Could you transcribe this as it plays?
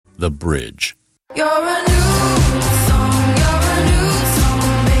The Bridge. You're a new song, you're a new song,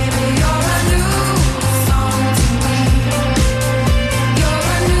 baby, you're a new song to me. You're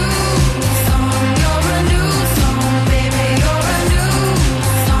a new song, you're a new song, baby, you're a new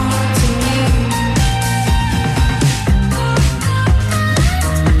song to me.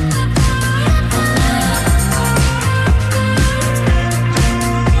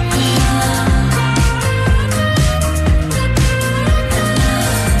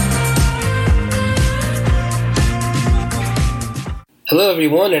 Hello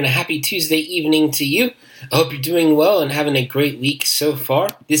everyone, and a happy Tuesday evening to you. I hope you're doing well and having a great week so far.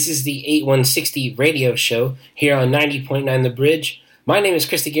 This is the 8160 radio show here on 90.9 The Bridge. My name is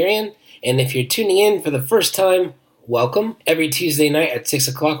Chris Degarian, and if you're tuning in for the first time, welcome. Every Tuesday night at 6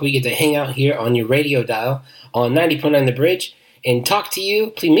 o'clock we get to hang out here on your radio dial on 90.9 The Bridge and talk to you,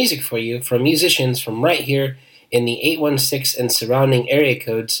 play music for you from musicians from right here in the 816 and surrounding area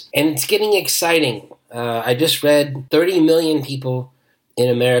codes. And it's getting exciting. I just read 30 million people in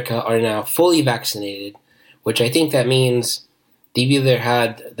America are now fully vaccinated, which I think that means they've either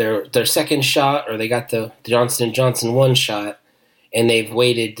had their second shot or they got the Johnson & Johnson 1 shot, and they've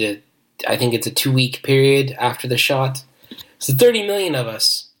waited to, I think it's a 2-week period after the shot. So 30 million of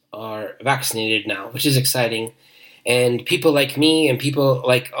us are vaccinated now, which is exciting. And people like me and people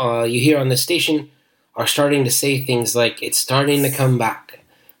like you hear on this station are starting to say things like, it's starting to come back.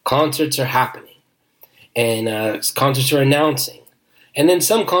 Concerts are happening. And concerts are announcing. And then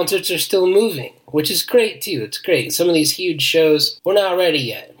some concerts are still moving, which is great too. It's great. Some of these huge shows, we're not ready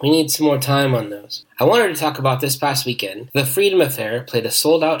yet. We need some more time on those. I wanted to talk about this past weekend. The Freedom Affair played a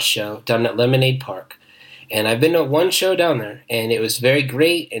sold-out show down at Lemonade Park. And I've been to one show down there, and it was very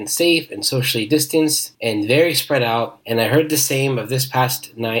great and safe and socially distanced and very spread out. And I heard the same of this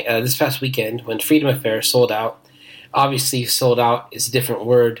past weekend when Freedom Affair sold out. Obviously, sold out is a different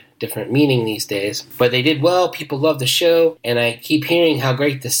word, different meaning these days. But they did well, people love the show, and I keep hearing how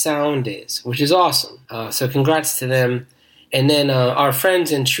great the sound is, which is awesome. So congrats to them. And then our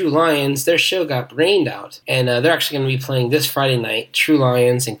friends in True Lions, their show got rained out. And they're actually going to be playing this Friday night, True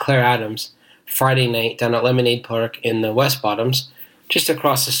Lions and Claire Adams, Friday night down at Lemonade Park in the West Bottoms, just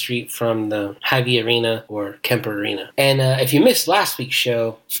across the street from the Hy-Vee Arena or Kemper Arena. And if you missed last week's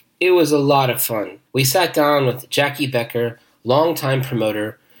show, it was a lot of fun. We sat down with Jackie Becker, longtime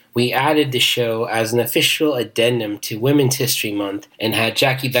promoter. We added the show as an official addendum to Women's History Month and had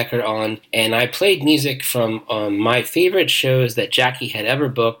Jackie Becker on. And I played music from my favorite shows that Jackie had ever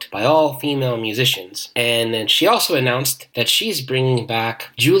booked by all female musicians. And then she also announced that she's bringing back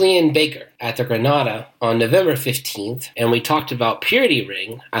Julian Baker at the Granada on November 15th. And we talked about Purity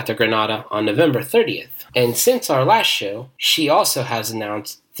Ring at the Granada on November 30th. And since our last show, she also has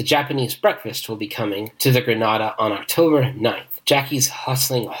announced the Japanese Breakfast will be coming to the Granada on October 9th. Jackie's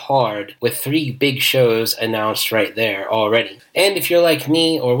hustling hard with 3 big shows announced right there already. And if you're like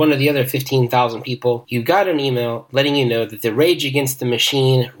me or one of the other 15,000 people, you got an email letting you know that the Rage Against the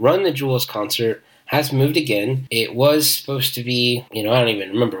Machine Run the Jewels concert has moved again. It was supposed to be, I don't even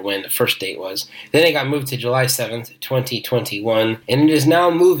remember when the first date was. Then it got moved to July 7th, 2021, and it is now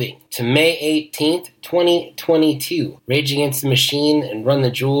moving to May 18th, 2022. Rage Against the Machine and Run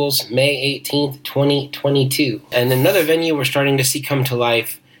the Jewels, May 18th, 2022. And another venue we're starting to see come to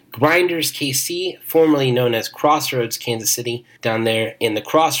life, Grinders KC, formerly known as Crossroads Kansas City, down there in the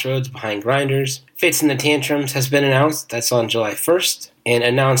Crossroads behind Grinders. Fits and the Tantrums has been announced. That's on July 1st. And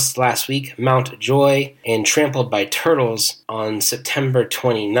announced last week, Mount Joy and Trampled by Turtles on September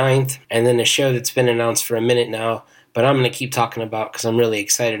 29th. And then a show that's been announced for a minute now, but I'm going to keep talking about because I'm really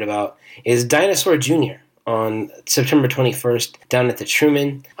excited about, is Dinosaur Jr. on September 21st down at the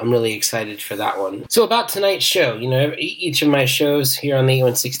Truman. I'm really excited for that one. So about tonight's show, each of my shows here on the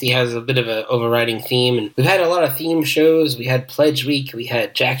 8160 has a bit of an overriding theme, and we've had a lot of theme shows. We had Pledge Week, we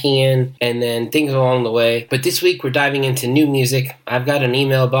had Jackie in, and then things along the way. But this week we're diving into new music. I've got an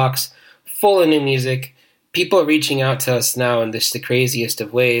email box full of new music. People are reaching out to us now in just the craziest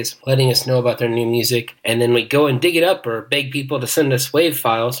of ways, letting us know about their new music, and then we go and dig it up or beg people to send us WAV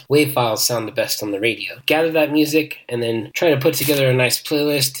files. WAV files sound the best on the radio. Gather that music and then try to put together a nice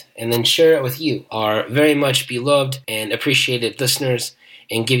playlist and then share it with you, our very much beloved and appreciated listeners,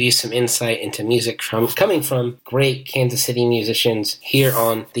 and give you some insight into music coming from great Kansas City musicians here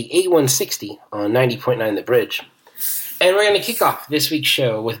on the 8160 on 90.9 The Bridge. And we're going to kick off this week's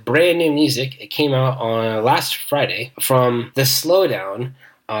show with brand new music. It came out on last Friday from The Slowdown,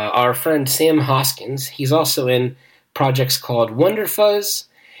 our friend Sam Hoskins. He's also in projects called Wonderfuzz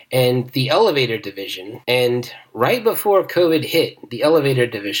and The Elevator Division. And right before COVID hit, The Elevator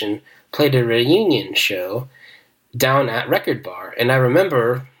Division played a reunion show down at Record Bar. And I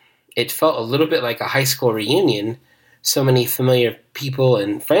remember It felt a little bit like a high school reunion. So many familiar people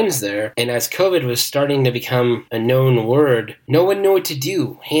and friends there. And as COVID was starting to become a known word, no one knew what to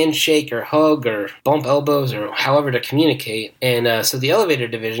do. Handshake or hug or bump elbows or however to communicate. And so the Elevator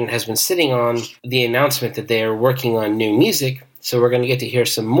division has been sitting on the announcement that they are working on new music. So we're going to get to hear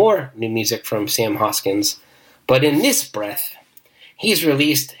some more new music from Sam Hoskins. But in this breath, he's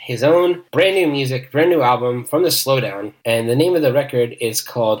released his own brand new music, brand new album from the Slowdown, and the name of the record is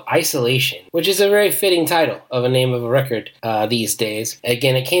called Isolation, which is a very fitting title of a name of a record these days.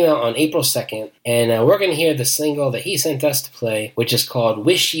 Again, it came out on April 2nd, and we're going to hear the single that he sent us to play, which is called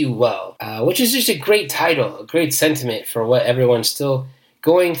Wish You Well, which is just a great title, a great sentiment for what everyone's still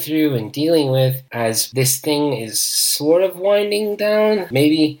going through and dealing with as this thing is sort of winding down.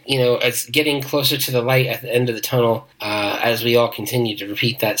 Maybe, it's getting closer to the light at the end of the tunnel as we all continue to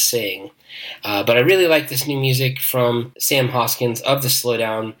repeat that saying. But I really like this new music from Sam Hoskins of the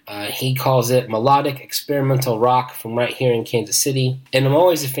Slowdown. He calls it melodic experimental rock from right here in Kansas City. And I'm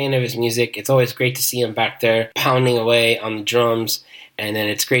always a fan of his music. It's always great to see him back there pounding away on the drums. And then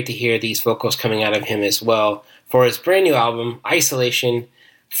it's great to hear these vocals coming out of him as well for his brand new album, Isolation,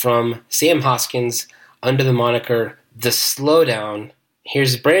 from Sam Hoskins under the moniker The Slowdown.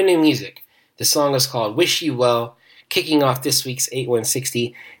 Here's brand new music. The song is called Wish You Well, kicking off this week's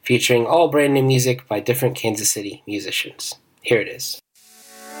 8160, featuring all brand new music by different Kansas City musicians. Here it is.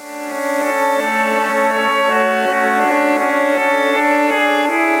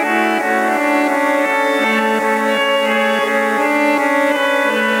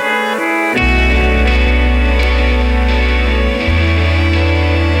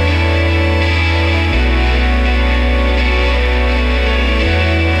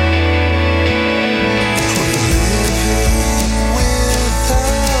 With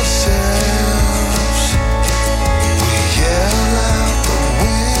ourselves, we yell out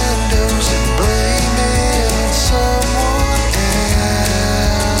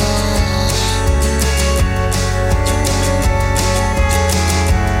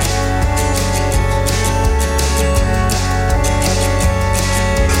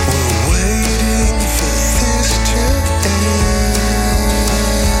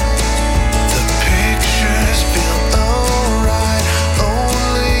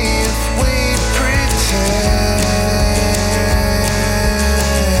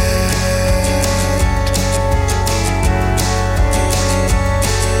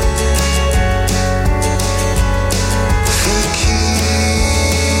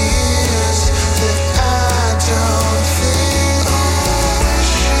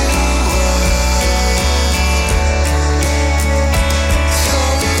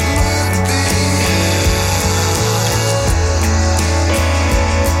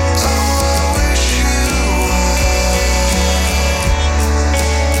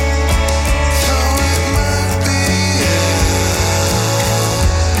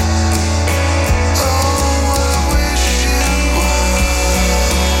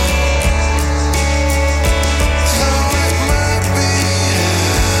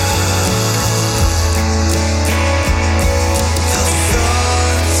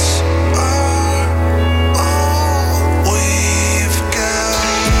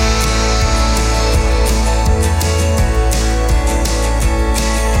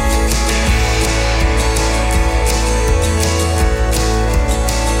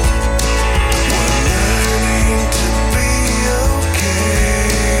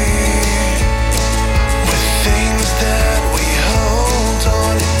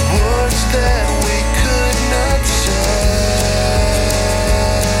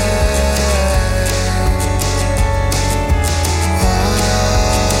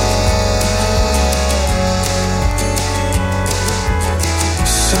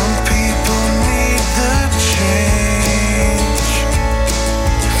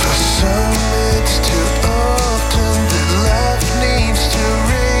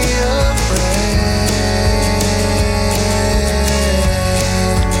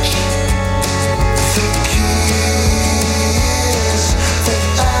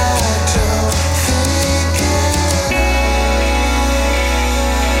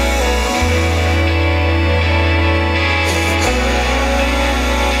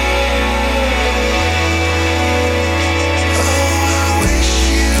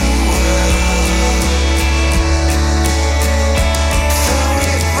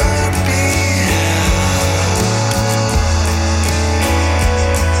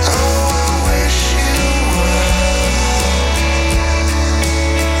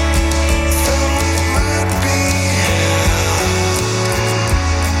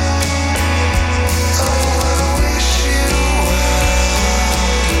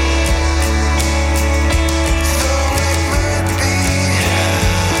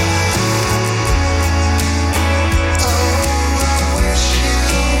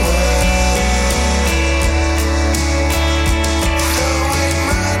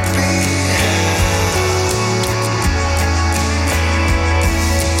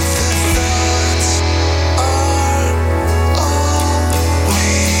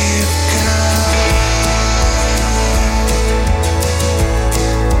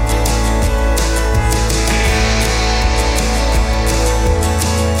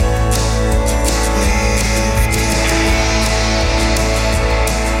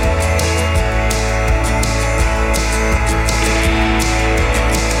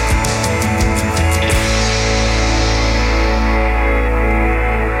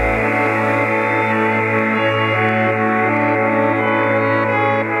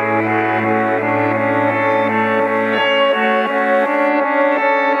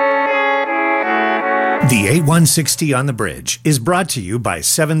The 8160 on the Bridge is brought to you by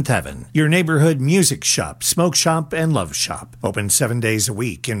Seventh Heaven, your neighborhood music shop, smoke shop, and love shop. Open 7 days a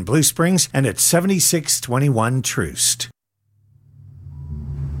week in Blue Springs and at 7621 Troost.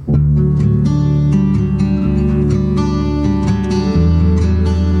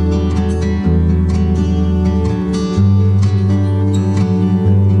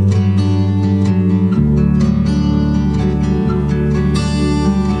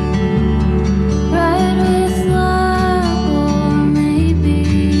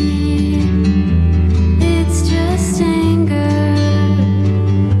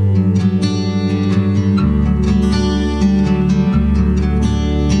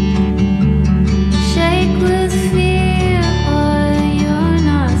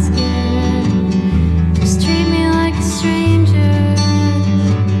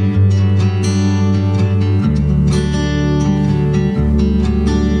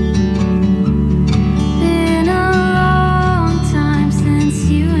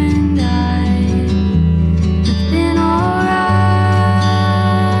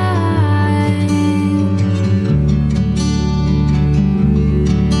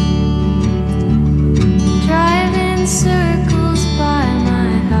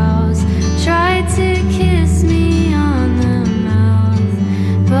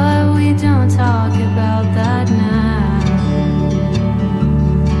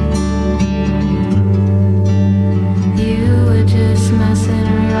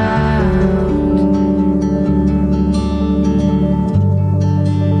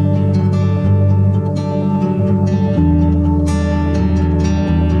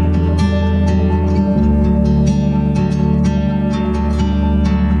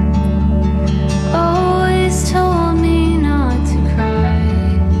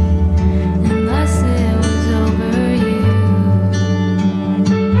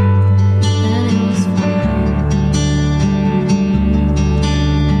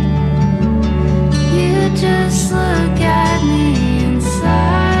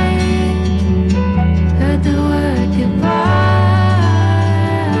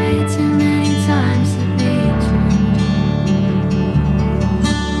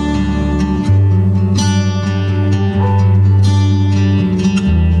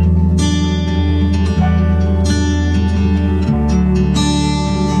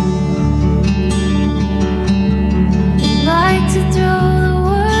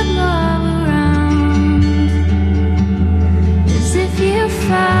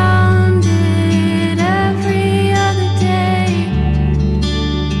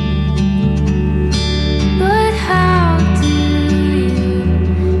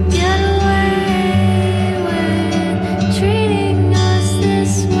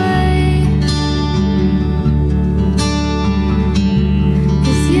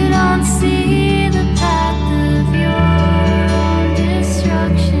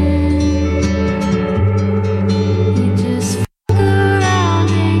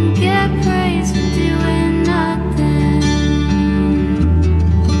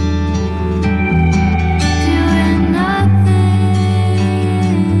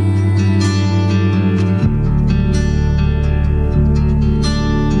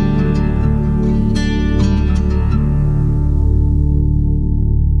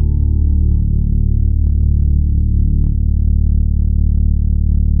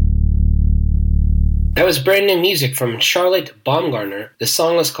 That was brand new music from Charlotte Baumgartner. The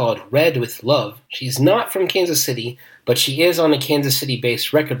song is called Red with Love. She's not from Kansas City, but she is on a Kansas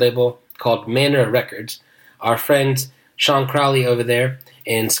City-based record label called Manor Records. Our friends Sean Crowley over there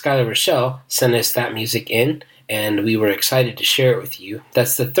and Skylar Rochelle sent us that music in, and we were excited to share it with you.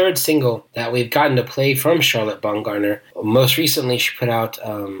 That's the third single that we've gotten to play from Charlotte Baumgartner. Most recently, she put out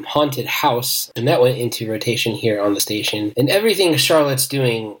Haunted House, and that went into rotation here on the station. And everything Charlotte's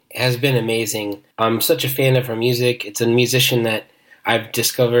doing has been amazing. I'm such a fan of her music. It's a musician that I've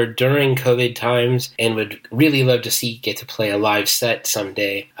discovered during COVID times and would really love to see get to play a live set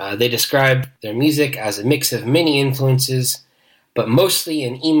someday. They describe their music as a mix of many influences, but mostly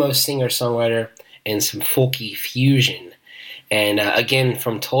an emo singer-songwriter and some folky fusion. And again,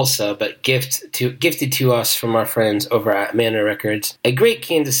 from Tulsa, but gifted to us from our friends over at Manor Records, a great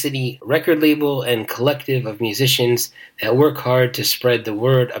Kansas City record label and collective of musicians that work hard to spread the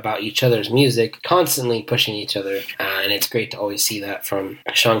word about each other's music, constantly pushing each other. And it's great to always see that from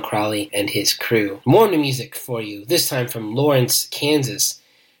Sean Crowley and his crew. More new music for you, this time from Lawrence, Kansas.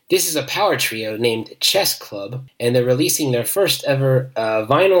 This is a power trio named Chess Club, and they're releasing their first ever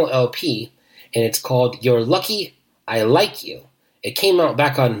vinyl LP, and it's called You're Lucky I Like You. It came out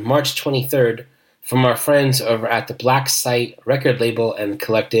back on March 23rd from our friends over at the Black Site record label and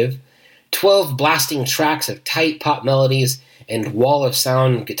collective. 12 blasting tracks of tight pop melodies and wall of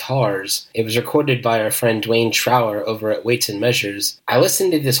sound guitars. It was recorded by our friend Dwayne Trower over at Weights and Measures. I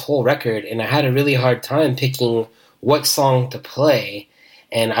listened to this whole record and I had a really hard time picking what song to play,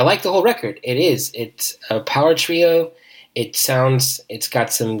 and I like the whole record. It's a power trio. It's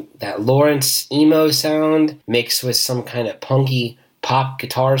got that Lawrence emo sound mixed with some kind of punky pop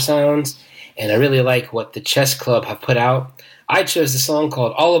guitar sounds, and I really like what the Chess Club have put out. I chose the song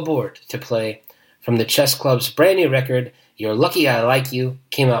called All Aboard to play from the Chess Club's brand new record, You're Lucky I Like You.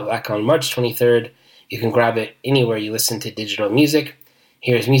 Came out back on March 23rd. You can grab it anywhere you listen to digital music.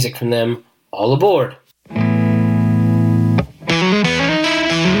 Here's music from them, All Aboard.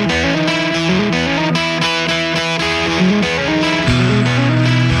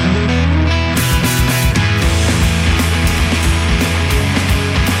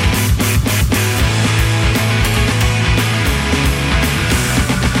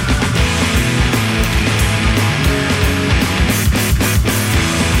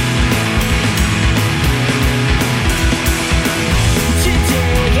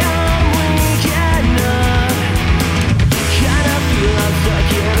 Today I'm waking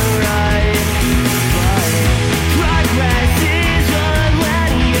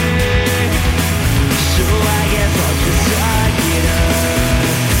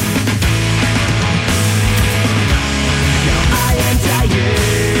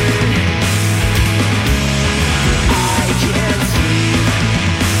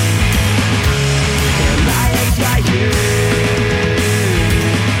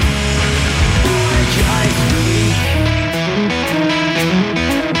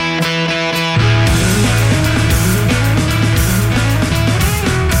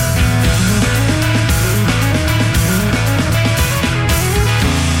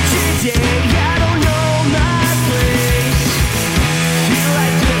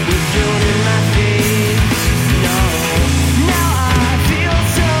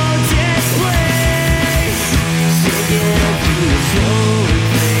up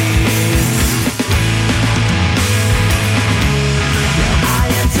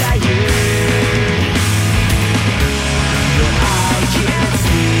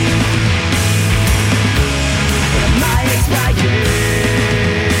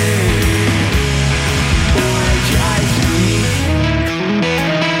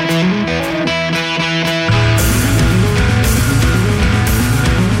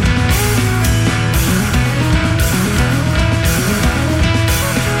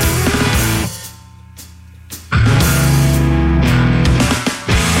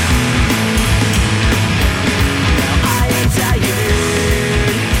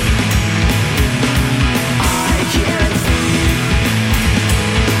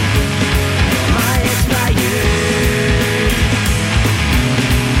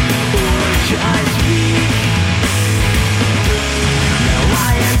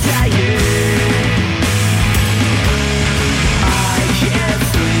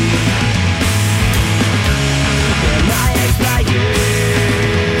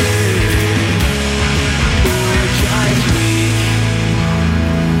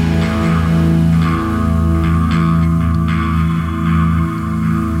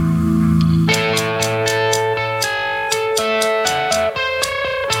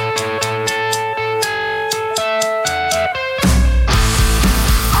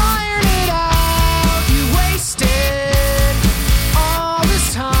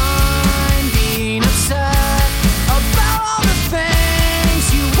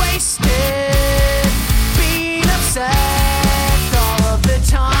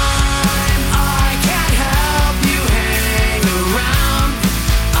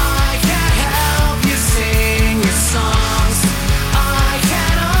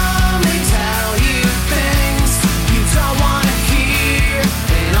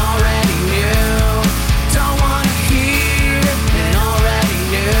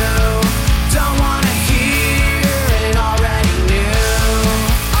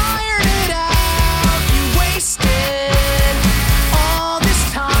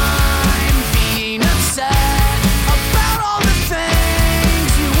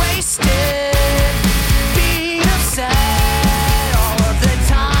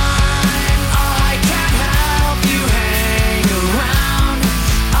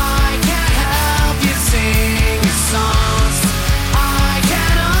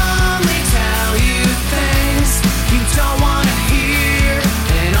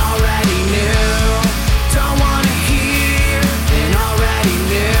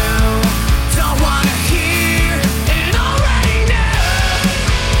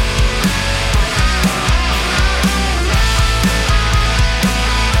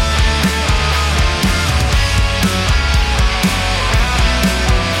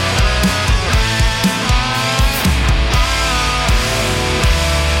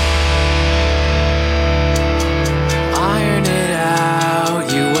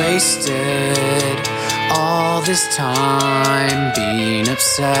wasted all this time being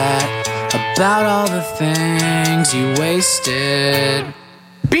upset about all the things you wasted.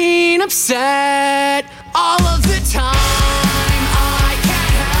 Being upset all of the time. I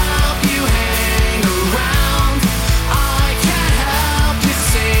can't help you hang around. I can't help you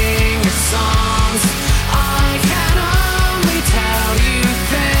sing your songs. I can only tell you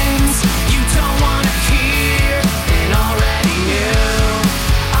things you don't want to hear and already knew.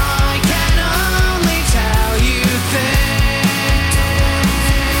 I can only tell you things.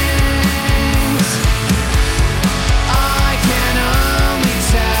 I can only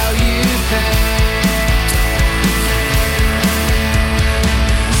tell you things.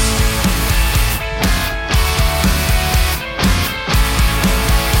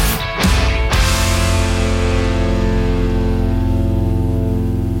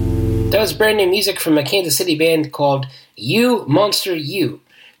 That was brand new music from a Kansas City band called You Monster You.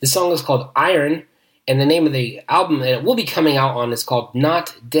 The song is called Iron, and the name of the album that it will be coming out on is called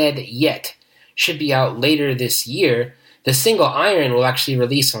Not Dead Yet. Should be out later this year. The single Iron will actually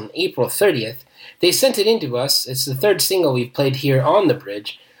release on April 30th. They sent it in to us. It's the third single we've played here on the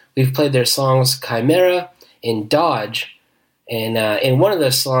bridge. We've played their songs Chimera and Dodge. And in one of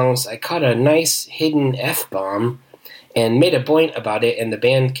those songs, I caught a nice hidden F-bomb and made a point about it, and the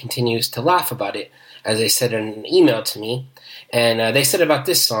band continues to laugh about it, as they said in an email to me. And they said about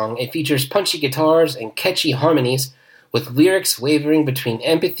this song, it features punchy guitars and catchy harmonies with lyrics wavering between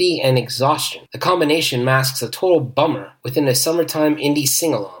empathy and exhaustion. The combination masks a total bummer within a summertime indie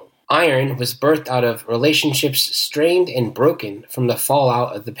sing-along. Iron was birthed out of relationships strained and broken from the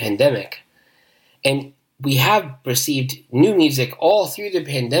fallout of the pandemic. And we have received new music all through the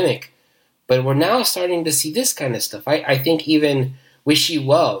pandemic, but we're now starting to see this kind of stuff. I think even Wish You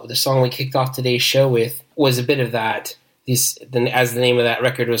Well, the song we kicked off today's show with, was a bit of that. As the name of that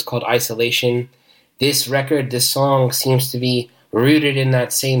record was called Isolation. This song seems to be rooted in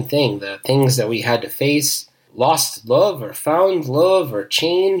that same thing. The things that we had to face, lost love or found love or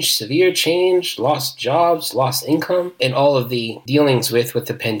change, severe change, lost jobs, lost income, and all of the dealings with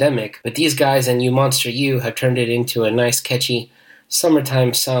the pandemic. But these guys and You Monster You have turned it into a nice, catchy,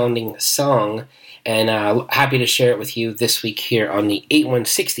 summertime sounding song, and happy to share it with you this week here on the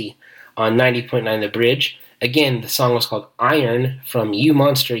 8160 on 90.9 The Bridge. Again, the song was called Iron from You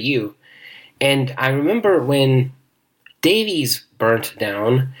Monster You. And I remember when Davies burnt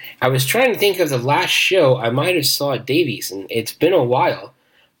down, I was trying to think of the last show I might have saw at Davies, and it's been a while,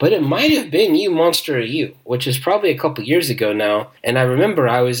 but it might have been You Monster You, which is probably a couple years ago now. And I remember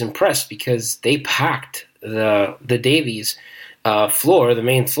I was impressed because they packed the Davies floor, the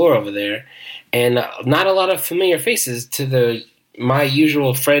main floor over there, and not a lot of familiar faces to my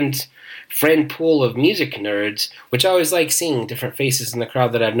usual friend pool of music nerds, which I always like seeing different faces in the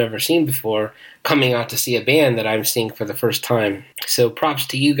crowd that I've never seen before coming out to see a band that I'm seeing for the first time. So props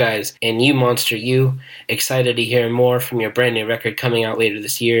to you guys and You Monster You. Excited to hear more from your brand new record coming out later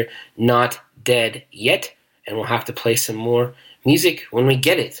this year, Not Dead Yet, and we'll have to play some more music when we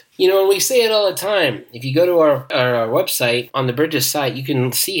get it. You know, we say it all the time. If you go to our website, on the Bridges site, you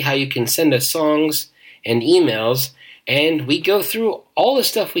can see how you can send us songs and emails, and we go through all the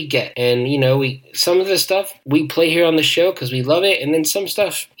stuff we get. And, you know, some of the stuff we play here on the show because we love it, and then some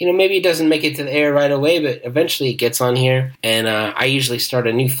stuff, you know, maybe it doesn't make it to the air right away, but eventually it gets on here. And I usually start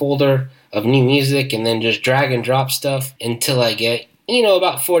a new folder of new music and then just drag and drop stuff until I get, you know,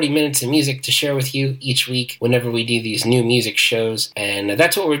 about 40 minutes of music to share with you each week whenever we do these new music shows. And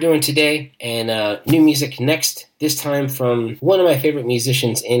that's what we're doing today. And new music next, this time from one of my favorite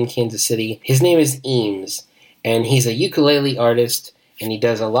musicians in Kansas City. His name is Eames, and he's a ukulele artist, and he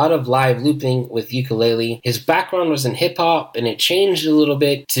does a lot of live looping with ukulele. His background was in hip-hop, and it changed a little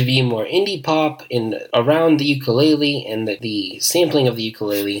bit to be more indie pop around the ukulele and the sampling of the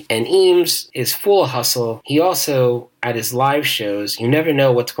ukulele. And Eames is full of hustle. He also, at his live shows, you never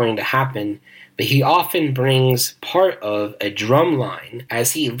know what's going to happen, but he often brings part of a drum line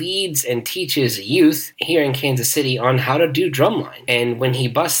as he leads and teaches youth here in Kansas City on how to do drumline. And when he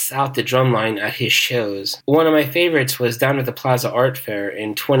busts out the drumline at his shows, one of my favorites was down at the Plaza Art Fair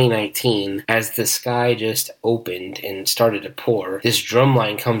in 2019 as the sky just opened and started to pour. This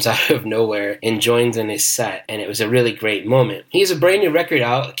drumline comes out of nowhere and joins in his set, and it was a really great moment. He has a brand new record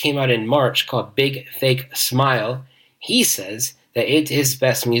out, it came out in March, called Big Fake Smile. He says that it's his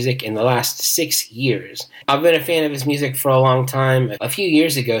best music in the last 6 years. I've been a fan of his music for a long time. A few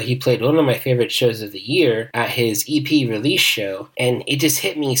years ago, he played one of my favorite shows of the year at his EP release show, and it just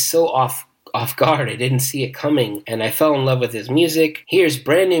hit me so off guard. I didn't see it coming, and I fell in love with his music. Here's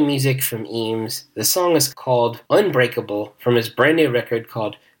brand new music from Eames. The song is called Unbreakable from his brand new record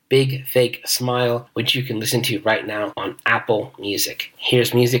called Big Fake Smile, which you can listen to right now on Apple Music.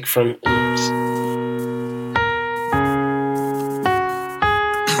 Here's music from Eames.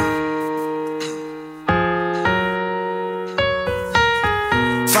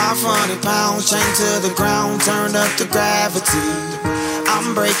 500 pounds, chained to the ground, turned up the gravity.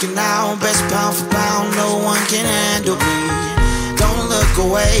 I'm breaking out, best pound for pound, no one can handle me. Don't look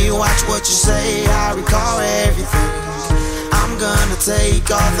away, watch what you say, I recall everything. I'm gonna take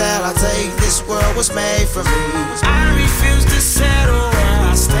all that I take, this world was made for me. I refuse to settle where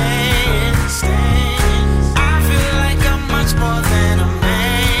I stand. I feel like I'm much more than a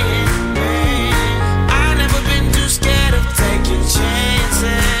man. I've never been too scared of taking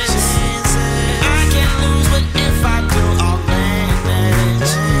chances. I can't lose, but if I do, I'll manage.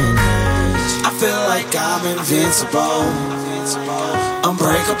 I feel like I'm invincible,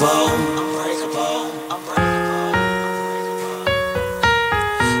 unbreakable.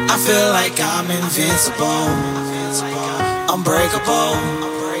 I feel like I'm invincible, unbreakable.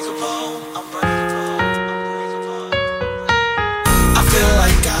 I feel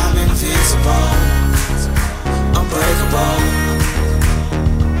like I'm invincible, unbreakable.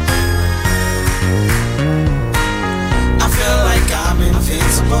 I feel like I'm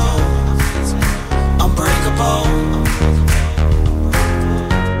invincible, unbreakable.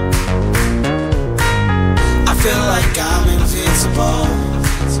 I feel like I'm invincible,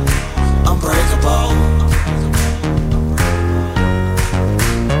 unbreakable.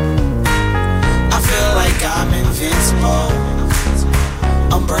 I feel like I'm invincible,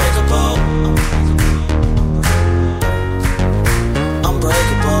 unbreakable.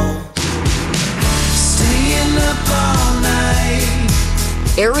 Unbreakable. Staying up all night.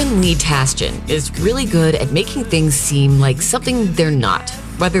 Aaron Lee Tasjan is really good at making things seem like something they're not.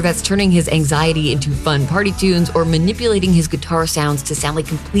 Whether that's turning his anxiety into fun party tunes or manipulating his guitar sounds to sound like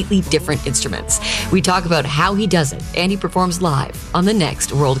completely different instruments. We talk about how he does it, and he performs live on the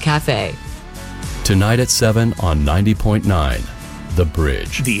next World Cafe. Tonight at 7 on 90.9, The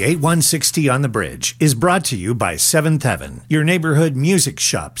Bridge. The 8160 on the Bridge is brought to you by Seventh Heaven, your neighborhood music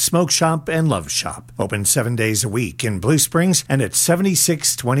shop, smoke shop, and love shop. Open 7 days a week in Blue Springs and at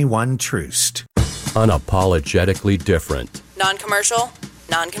 7621 Troost. Unapologetically different. Non-commercial,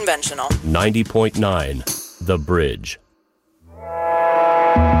 non-conventional. 90.9, The Bridge.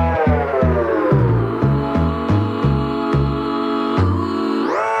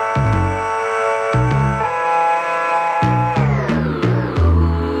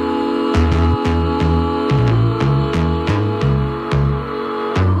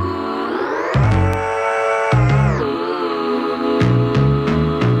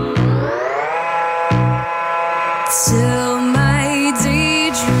 Till my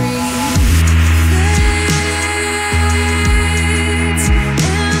daydream fades.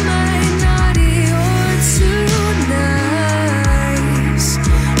 Am I naughty or too nice?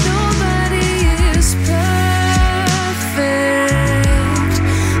 Nobody is perfect,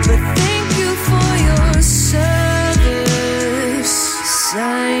 but thank you for your service.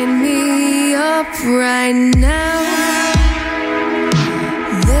 Sign me up right now.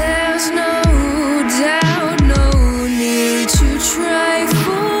 There's no doubt, no need to try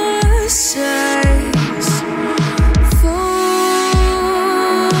for size. Fully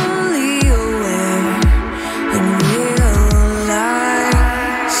aware and realized,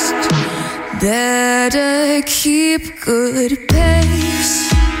 better keep good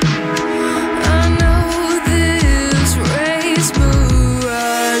pace. I know this race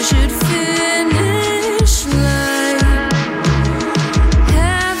barrage at finish line.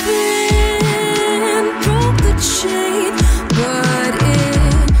 Haven't broke the chain, but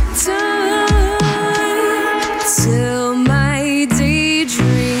in time, till my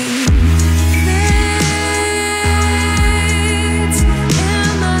daydream fades.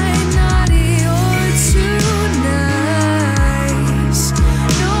 Am I naughty or too nice?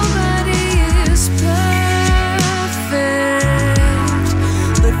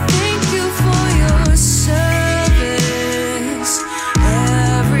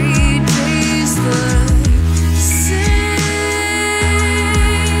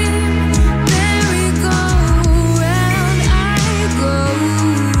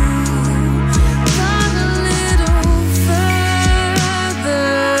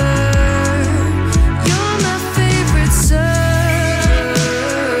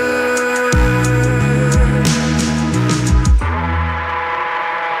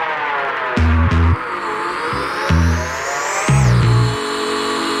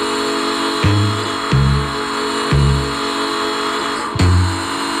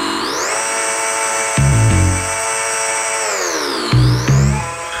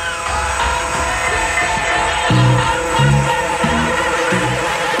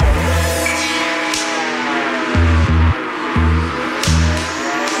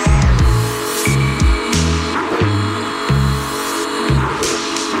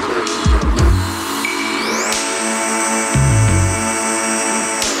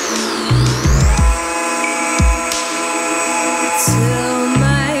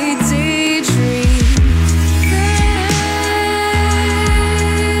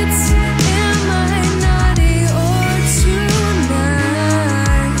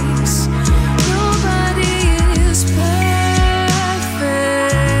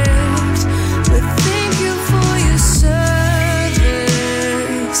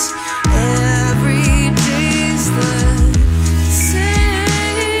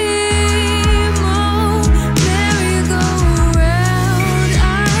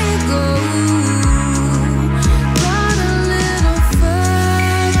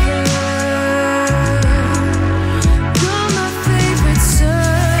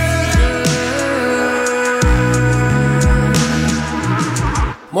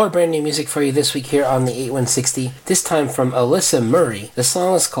 More brand new music for you this week here on the 8160, this time from Alyssa Murray. The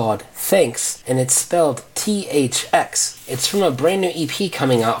song is called Thanks, and it's spelled THX. It's from a brand new EP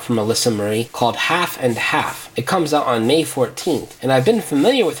coming out from Alyssa Murray called Half and Half. It comes out on May 14th, and I've been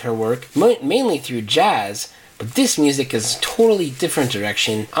familiar with her work mainly through jazz, but this music is a totally different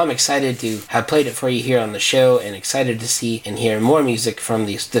direction. I'm excited to have played it for you here on the show, and excited to see and hear more music from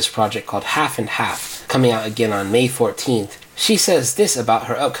this project called Half and Half, coming out again on May 14th. She says this about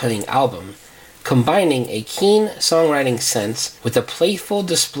her upcoming album: combining a keen songwriting sense with a playful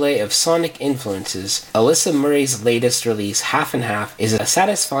display of sonic influences, Alyssa Murray's latest release, Half and Half, is a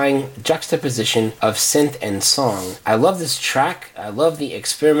satisfying juxtaposition of synth and song. I love this track. I love the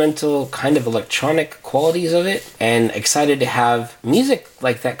experimental kind of electronic qualities of it, and excited to have music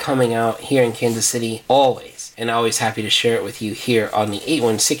like that coming out here in Kansas City always. And always happy to share it with you here on the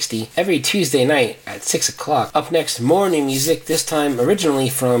 8160 every Tuesday night at 6 o'clock. Up next, more new music, this time originally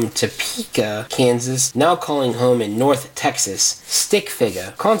from Topeka, Kansas, now calling home in North Texas. Stick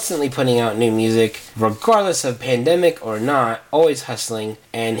Figure, constantly putting out new music, regardless of pandemic or not, always hustling,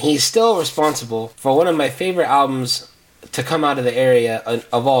 and he's still responsible for one of my favorite albums to come out of the area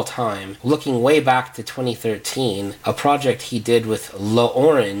of all time, looking way back to 2013, a project he did with La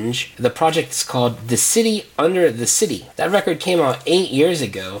Orange. The project is called The City Under the City. That record came out 8 years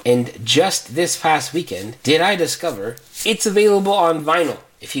ago, and just this past weekend did I discover it's available on vinyl.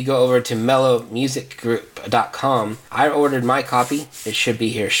 If you go over to mellowmusicgroup.com, I ordered my copy. It should be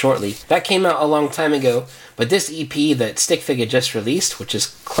here shortly. That came out a long time ago, but this EP that Stick Figure just released, which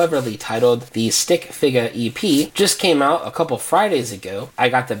is cleverly titled the Stick Figure EP, just came out a couple Fridays ago. I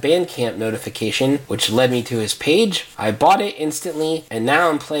got the Bandcamp notification, which led me to his page. I bought it instantly, and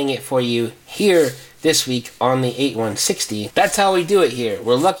now I'm playing it for you here this week on the 8160. That's how we do it here.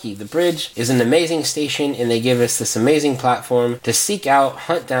 We're lucky. The Bridge is an amazing station, and they give us this amazing platform to seek out,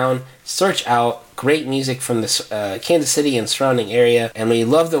 hunt down, search out great music from the Kansas City and surrounding area, and we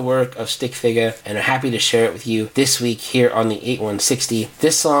love the work of Stick Figure and are happy to share it with you this week here on the 8160.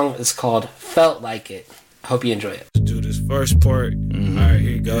 This song is called Felt Like It. I hope you enjoy it. Let's do this first part. Alright,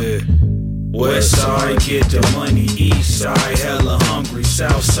 here you go. West side, get the money. East side, hella hungry.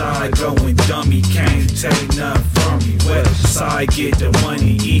 South side, going dummy. Can't take nothing from me. West side, get the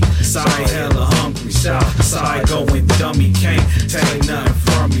money. East side, hella hungry. South side, going dummy. Can't take nothing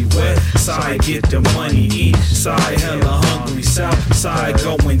from me. West side, get the money. East side, hella hungry. South side,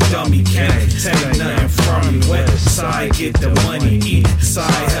 going dummy. Can't take nothing from me. West side, get the money. East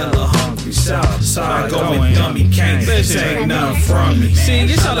side, hella hungry. South side, going dummy. Can't take nothing from me. See,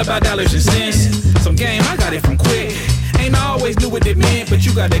 it's all about dollars and cents. Some game, I got it from quick. Ain't always knew what it meant, but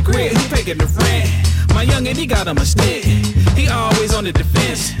you got that grit. Who paying the rent? My youngin', he got him a stick. He always on the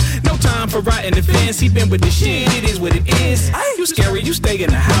defense. No time for riding the fence. He been with the shit, it is what it is. You scary, you stay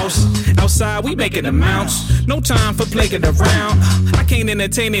in the house. Outside, we making amounts. No time for playing around. I can't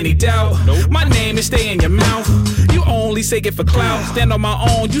entertain any doubt. My name is stay in your mouth. You only say it for clout. Stand on my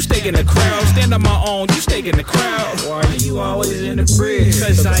own, you stay in the crowd. Stand on my own, you stay in the crowd. Why are you always in the bridge?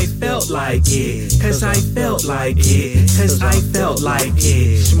 Cause I felt like it. Cause I felt like it. Cause I felt like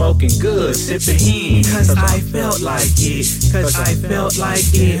it. Smoking good, sipping hen. Cause I felt like it. Cause I felt like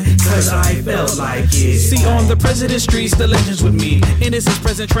it. Cause I felt like it. See, on the president's streets, the legends with me. Innocence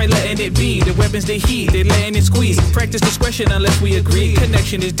present, try letting it be. The weapons they heat, they letting it squeeze. Practice discretion unless we agree.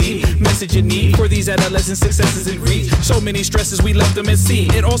 Connection is deep. Message you need for these adolescent successes in reach. So many stresses, we left them at sea.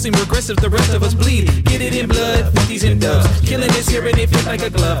 It all seemed regressive, the rest of us bleed. Get it in blood, with these in dubs. Killing this here and it fit like a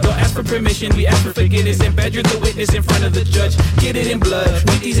glove. Don't ask for permission, we ask for forgiveness. And badger the witness in front of the judge. Get it in blood,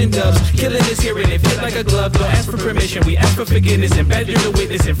 with these in dubs. Killing this here and it fit like a glove. Don't ask for permission, we ask for forgiveness. And badger the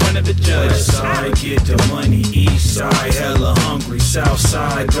witness in front of the judge. West side, get the money. East side, hella hungry. South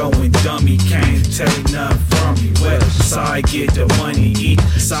side, going dummy. Can't take nothing from me. West side, get the money.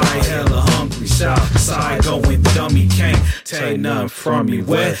 East side, hella hungry. South side, going dummy. Can't take nothing from me.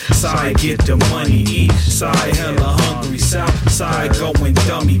 West side, get the money. East side, hella hungry. South side, going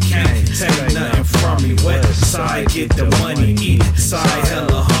dummy. Can't take nothing from me. West side, get the money. East side,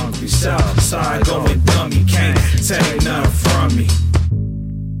 hella hungry. South side, going dummy. Can't take nothing from me.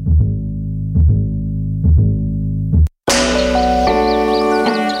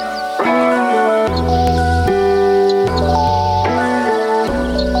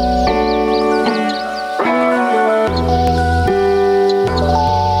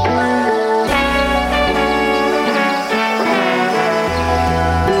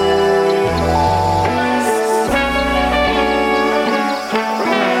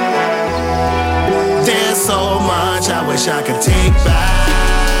 Wish I could take back.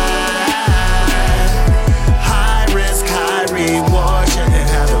 High risk, high reward. Shouldn't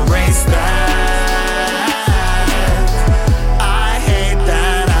have to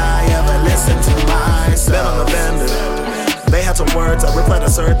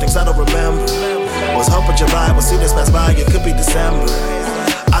don't remember. Was hoping July will see this pass by, it could be December.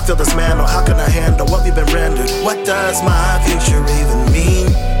 I feel this mantle, how can I handle what we've been rendered? What does my future even mean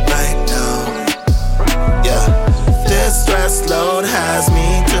right now? Yeah, this stress load has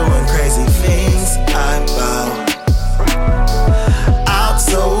me doing crazy things. I bow out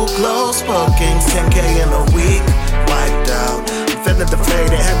so close, bookings 10K in a week, wiped out. I'm feeling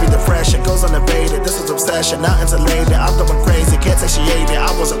deflated, heavy depression goes unabated. This is obsession, not insulated. I'm going crazy, can't satiate it.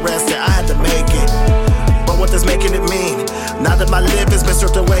 I was arrested, I had to make it. But what does making it mean? Now that my live has been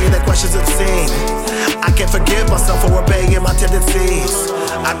stripped away, the questions it seem. I can't forgive myself for obeying my tendencies.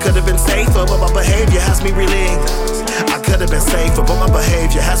 I could have been safer, but my behavior has me reeling. I could have been safer, but my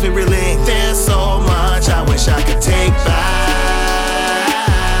behavior has me reeling. There's so much I wish I could take back.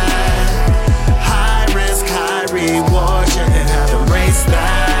 High risk, high reward, shouldn't have embraced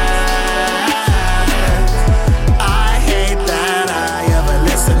that. I hate that I ever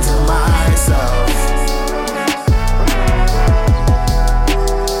listened to myself.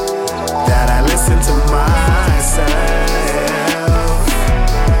 To myself,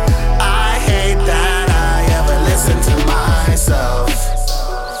 I hate that I ever listened to myself.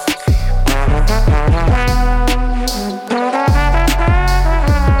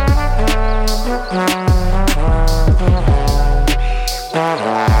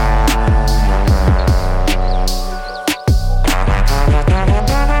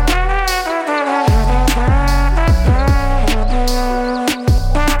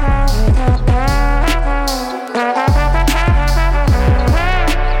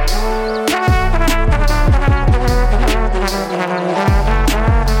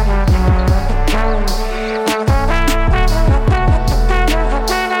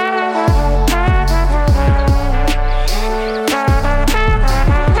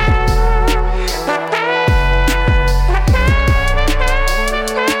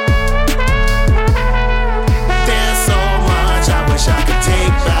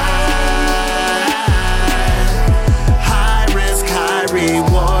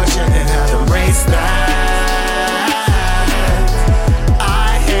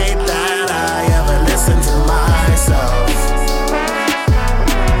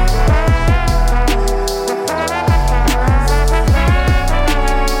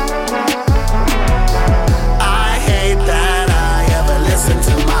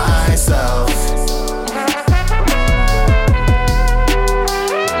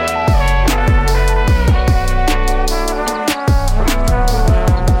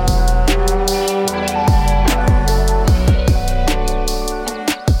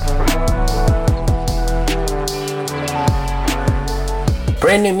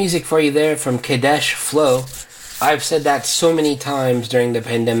 Brand new music for you there from Kadesh Flow. I've said that so many times during the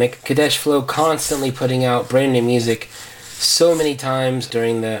pandemic. Kadesh Flow constantly putting out brand new music. So many times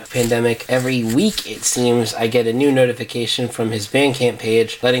during the pandemic, every week it seems, I get a new notification from his Bandcamp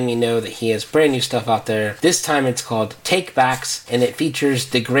page letting me know that he has brand new stuff out there. This time it's called Take Backs, and it features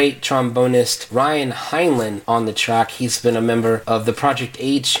the great trombonist Ryan Heinlein on the track. He's been a member of the Project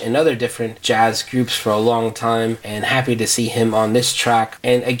H and other different jazz groups for a long time, and happy to see him on this track.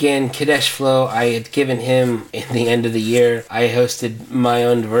 And again, Kadesh Flow, I had given him in the end of the year, I hosted my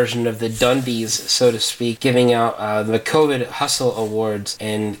own version of the Dundies, so to speak, giving out the COVID Hustle Awards,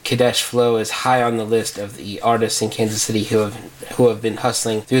 and Kadesh Flow is high on the list of the artists in Kansas City who have been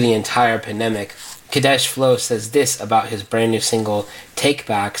hustling through the entire pandemic. Kadesh Flow says this about his brand new single, Take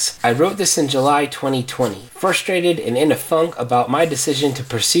Backs. I wrote this in July 2020, frustrated and in a funk about my decision to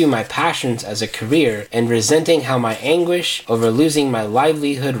pursue my passions as a career and resenting how my anguish over losing my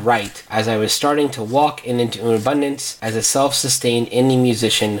livelihood right as I was starting to walk into abundance as a self-sustained indie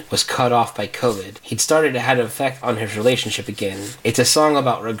musician was cut off by COVID. He'd started to have an effect on his relationship again. It's a song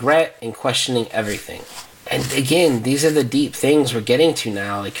about regret and questioning everything. And again, these are the deep things we're getting to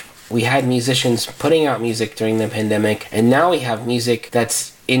now. Like, we had musicians putting out music during the pandemic, and now we have music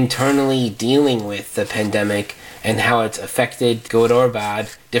that's internally dealing with the pandemic and how it's affected, good or bad,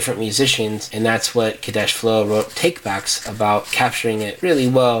 different musicians. And that's what Kadesh Flow wrote Take Backs about, capturing it really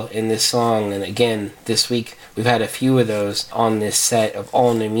well in this song. And again, this week we've had a few of those on this set of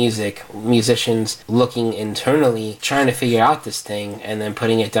all new music, musicians looking internally, trying to figure out this thing, and then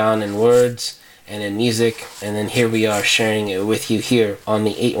putting it down in words and in music, and then here we are sharing it with you here on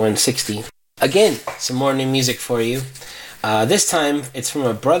the 8160. Again, some more new music for you. This time, it's from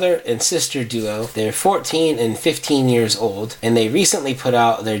a brother and sister duo. They're 14 and 15 years old, and they recently put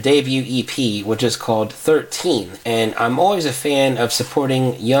out their debut EP, which is called 13. And I'm always a fan of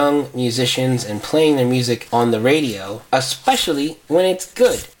supporting young musicians and playing their music on the radio, especially when it's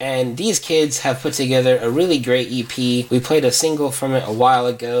good. And these kids have put together a really great EP. We played a single from it a while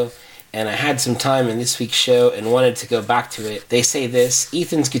ago, and I had some time in this week's show and wanted to go back to it. They say this: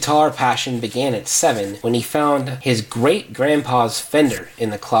 Ethan's guitar passion began at 7 when he found his great-grandpa's Fender in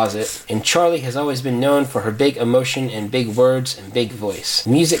the closet, and Charlie has always been known for her big emotion and big words and big voice.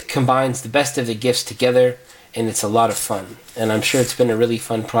 Music combines the best of the gifts together, and it's a lot of fun. And I'm sure it's been a really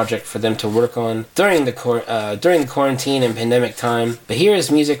fun project for them to work on during the quarantine and pandemic time. But here is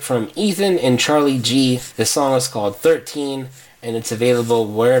music from Ethan and Charlie G. The song is called 13, and it's available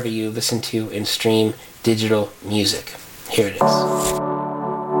wherever you listen to and stream digital music. Here it is.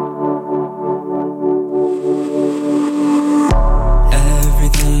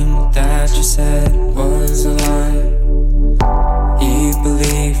 Everything that you said was a lie. You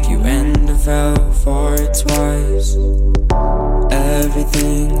believed you and I fell for it twice.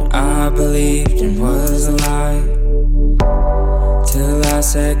 Everything I believed in was a lie, till I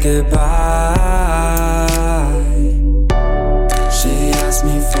said goodbye. She asked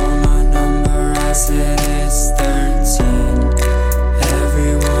me for my number, I said it's 13.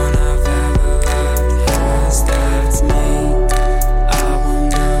 Everyone I've ever loved has left me. I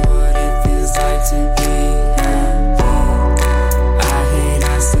wonder what it feels like to be happy. I hate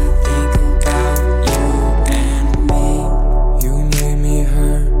us to think about you and me. You made me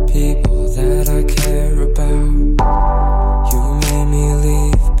hurt people that I care about. You made me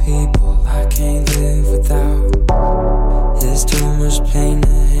leave people I can't live without. There's too much pain to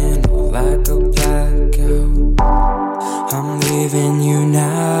handle, like a blackout. I'm leaving you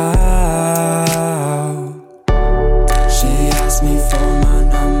now. She asked me for my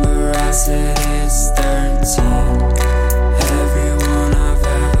number, I said it's 13. Everyone I've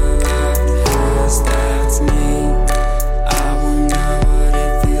ever loved has left me. I wonder what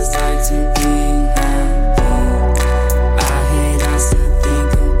it feels like to be happy. I hate us to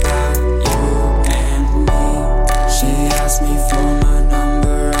think about you and me. She asked me for my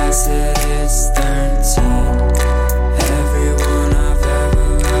number, I said it's 13. Everyone I've ever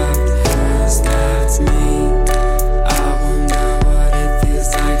loved has left me. I wonder what it feels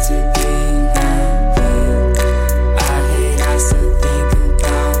like to be happy. I hate us to think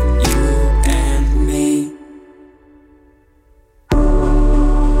about you and me.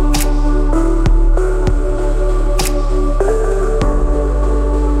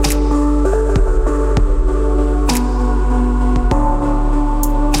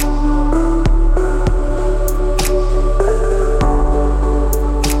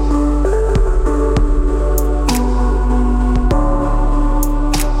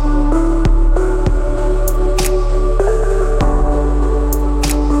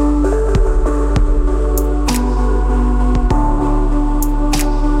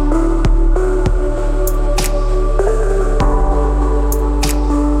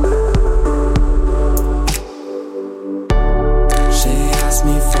 She asked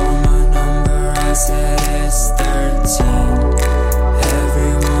me for my number, I said it's 13.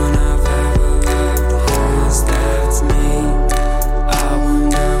 Everyone I've ever loved has left me. I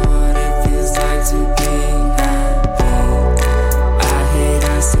wonder what it feels like to be happy. I hate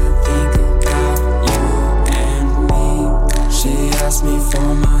us to think about you and me. She asked me for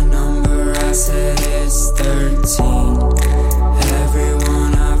my number, I said it's 13.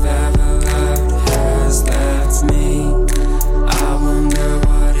 Everyone I've ever loved has left me. I wonder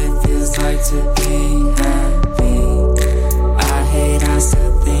what it feels like to be happy. I hate us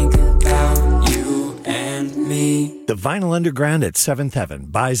to think about you and me. The Vinyl Underground at 7th Heaven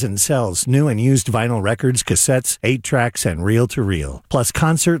buys and sells new and used vinyl records, cassettes, 8-tracks, and reel-to-reel, plus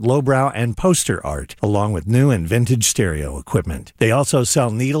concert, lowbrow, and poster art, along with new and vintage stereo equipment. They also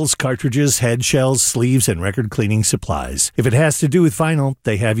sell needles, cartridges, head shells, sleeves, and record cleaning supplies. If it has to do with vinyl,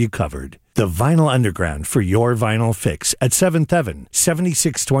 they have you covered. The Vinyl Underground for your vinyl fix at 7th Heaven,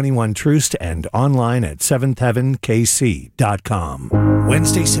 7621 Troost, and online at 7thHeavenkc.com.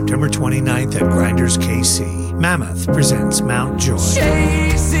 Wednesday, September 29th at Grinders KC, Mammoth presents Mount Joy.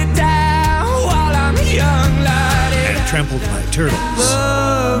 Chase it down while I'm young, light And Trampled by Turtles.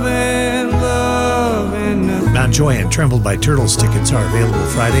 loving. Mount Joy and Trampled by Turtles tickets are available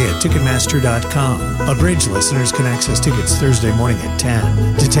Friday at Ticketmaster.com. Abridged listeners can access tickets Thursday morning at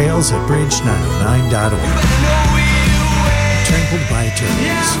 10. Details at bridge909.org. Trampled by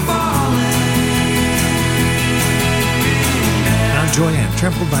Turtles. Mount Lovejoy and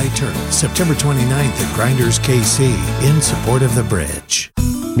Trampled by Turtles, September 29th at Grinders KC in support of The Bridge.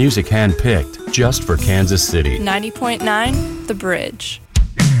 Music handpicked just for Kansas City. 90.9 The Bridge.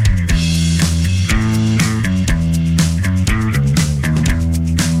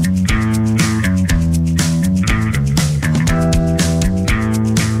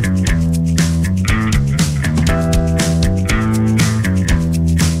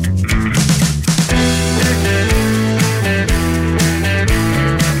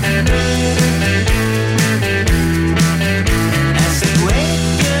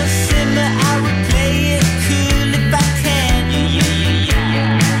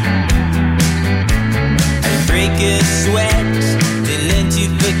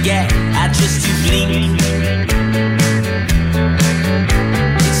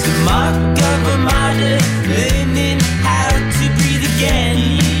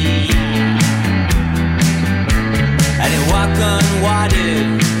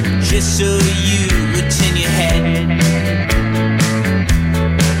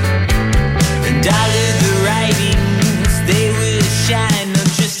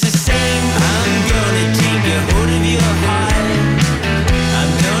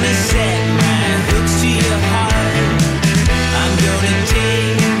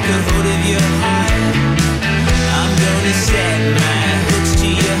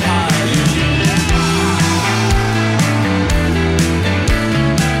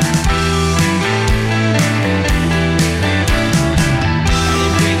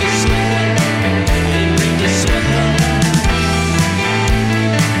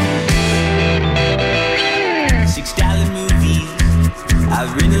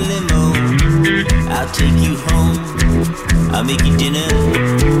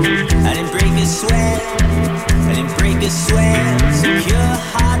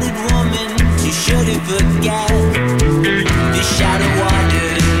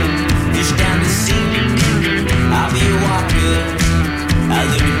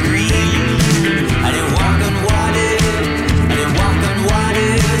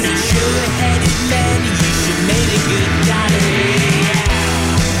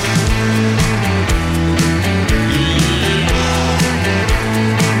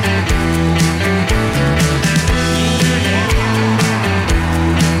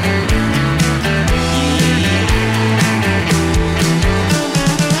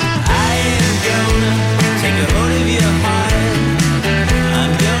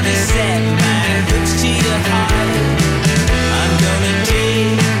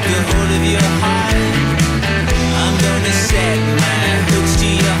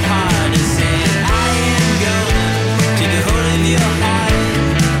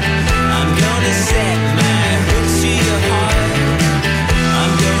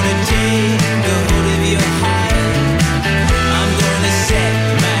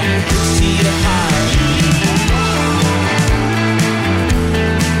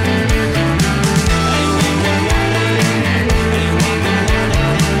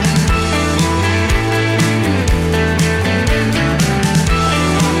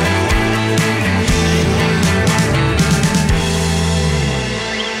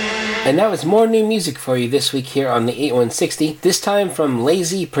 And that was more new music for you this week here on the 8160, this time from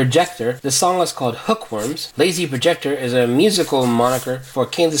Lazy Projector. The song is called Hookworms. Lazy Projector is a musical moniker for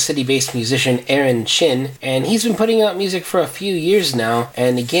Kansas City-based musician Aaron Chin, and he's been putting out music for a few years now,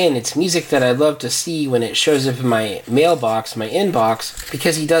 and again, it's music that I love to see when it shows up in my mailbox, my inbox,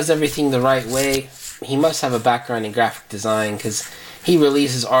 because he does everything the right way. He must have a background in graphic design, because he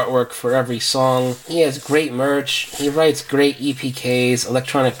releases artwork for every song. He has great merch. He writes great EPKs,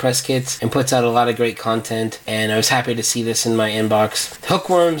 electronic press kits, and puts out a lot of great content. And I was happy to see this in my inbox.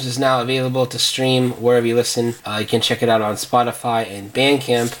 Hookworms is now available to stream wherever you listen. You can check it out on Spotify and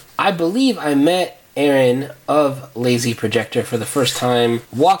Bandcamp. I believe I met Aaron of Lazy Projector for the first time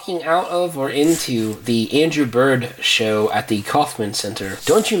walking out of or into the Andrew Bird show at the Kaufman Center.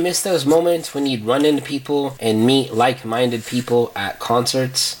 Don't you miss those moments when you'd run into people and meet like-minded people at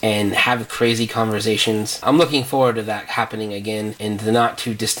concerts and have crazy conversations? I'm looking forward to that happening again in the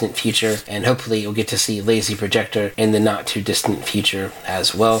not-too-distant future, and hopefully you'll get to see Lazy Projector in the not-too-distant future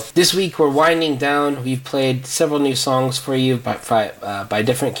as well. This week we're winding down. We've played several new songs for you by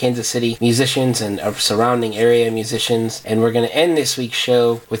different Kansas City musicians and surrounding area musicians, and we're going to end this week's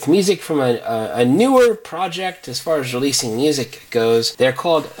show with music from a newer project as far as releasing music goes. They're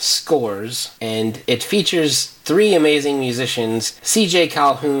called Scores, and it features three amazing musicians: CJ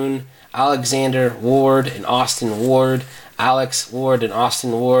Calhoun, Alexander Ward, and Austin Ward. Alex Ward and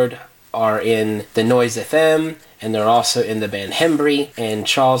Austin Ward are in The Noise FM, and they're also in the band Hembry. And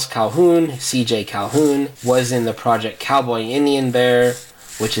Charles Calhoun, CJ Calhoun, was in the project Cowboy Indian Bear,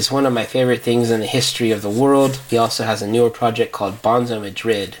 which is one of my favorite things in the history of the world. He also has a newer project called Bonzo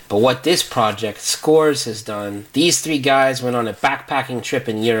Madrid. But what this project, Scores, has done, these three guys went on a backpacking trip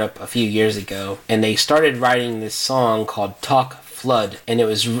in Europe a few years ago, and they started writing this song called Talk Flood. And it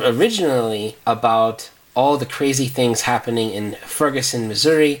was originally about all the crazy things happening in Ferguson,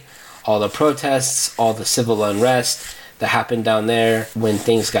 Missouri, all the protests, all the civil unrest that happened down there when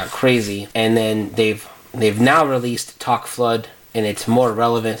things got crazy. And then they've now released Talk Flood, and it's more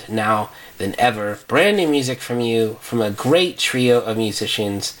relevant now than ever. Brand new music from you, from a great trio of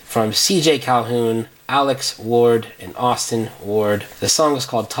musicians, from CJ Calhoun, Alex Ward, and Austin Ward. The song is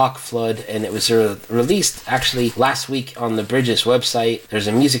called Talk Flood, and it was released actually last week on the Bridges website. There's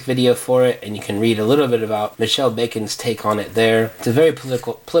a music video for it, and you can read a little bit about Michelle Bacon's take on it there. It's a very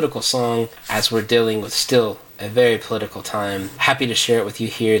political song, as we're dealing with still a very political time. Happy to share it with you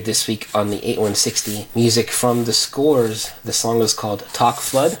here this week on the 8160. Music from the Scores. The song is called Talk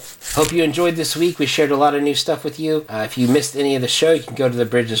Flood. Hope you enjoyed this week. We shared a lot of new stuff with you. If you missed any of the show, you can go to the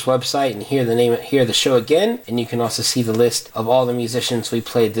Bridges website and hear the show again. And you can also see the list of all the musicians we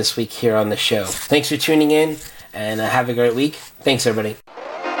played this week here on the show. Thanks for tuning in, and have a great week. Thanks, everybody.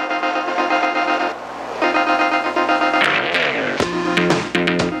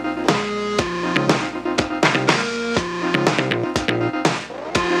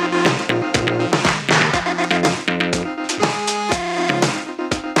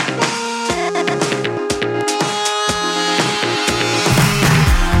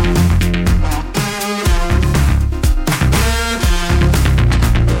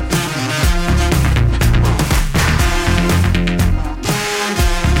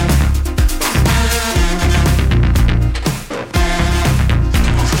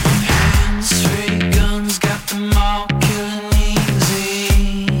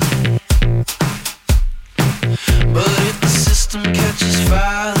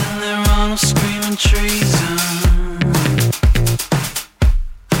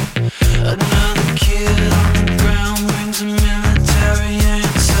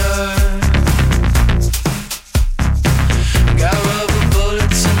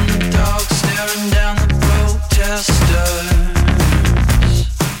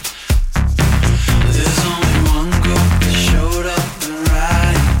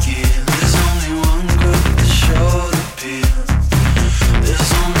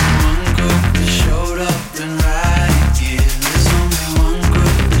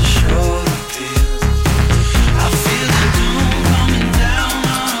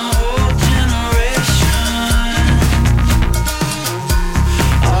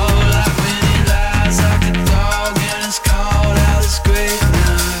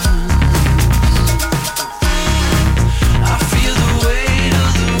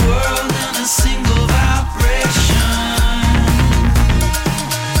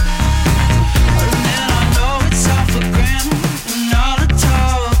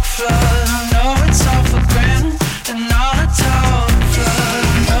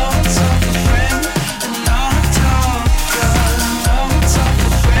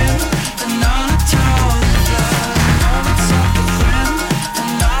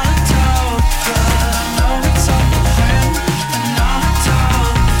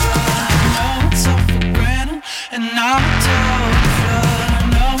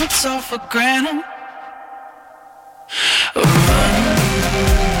 for granted.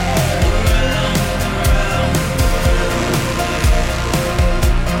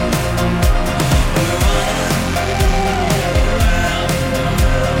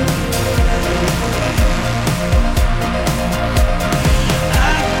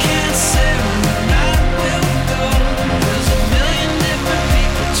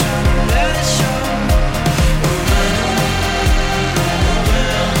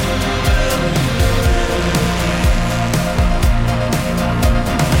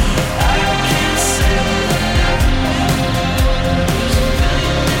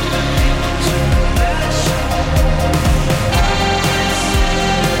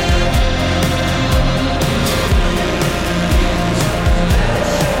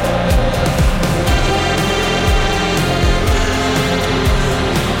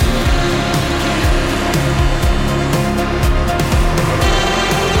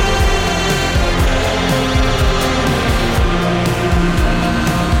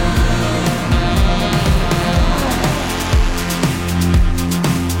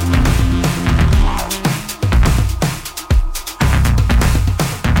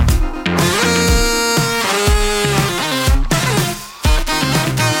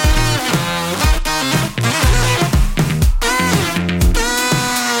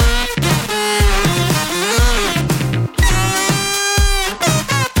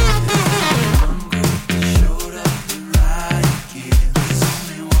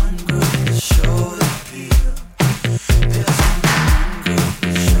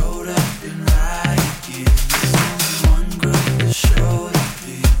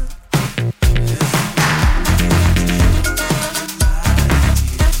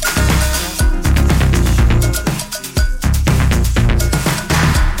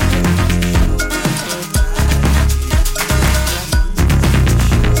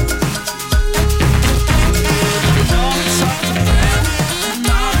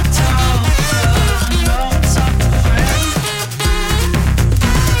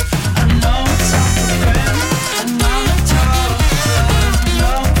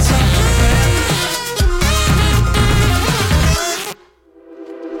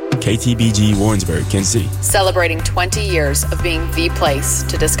 KTBG Warrensburg can see. Celebrating 20 years of being the place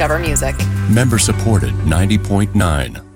to discover music. Member supported 90.9.